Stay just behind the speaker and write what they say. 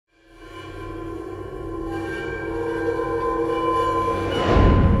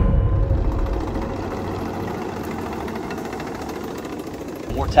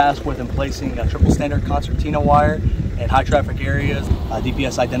we're tasked with placing a triple standard concertina wire in high traffic areas.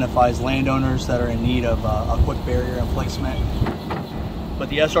 DPS identifies landowners that are in need of a quick barrier emplacement. But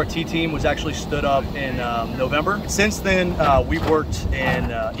the SRT team was actually stood up in November. Since then, we've worked in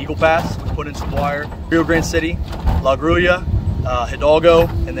Eagle Pass, we put in some wire, Rio Grande City, La Grulla, Hidalgo,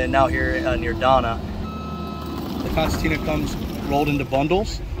 and then now here near Donna. The concertina comes rolled into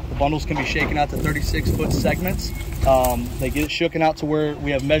bundles. The bundles can be shaken out to 36-foot segments. They get it shooken out to where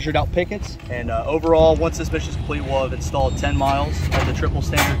we have measured out pickets. And overall, once this mission is complete, we'll have installed 10 miles of the triple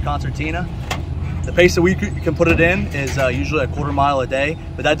standard concertina. The pace that we can put it in is usually a quarter mile a day,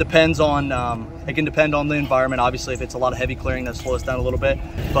 but that depends on, it can depend on the environment. Obviously, if it's a lot of heavy clearing, that slows us down a little bit.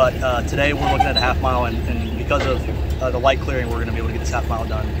 But today we're looking at a half mile, and because of the light clearing, we're gonna be able to get this half mile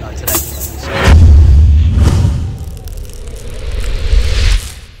done today. So,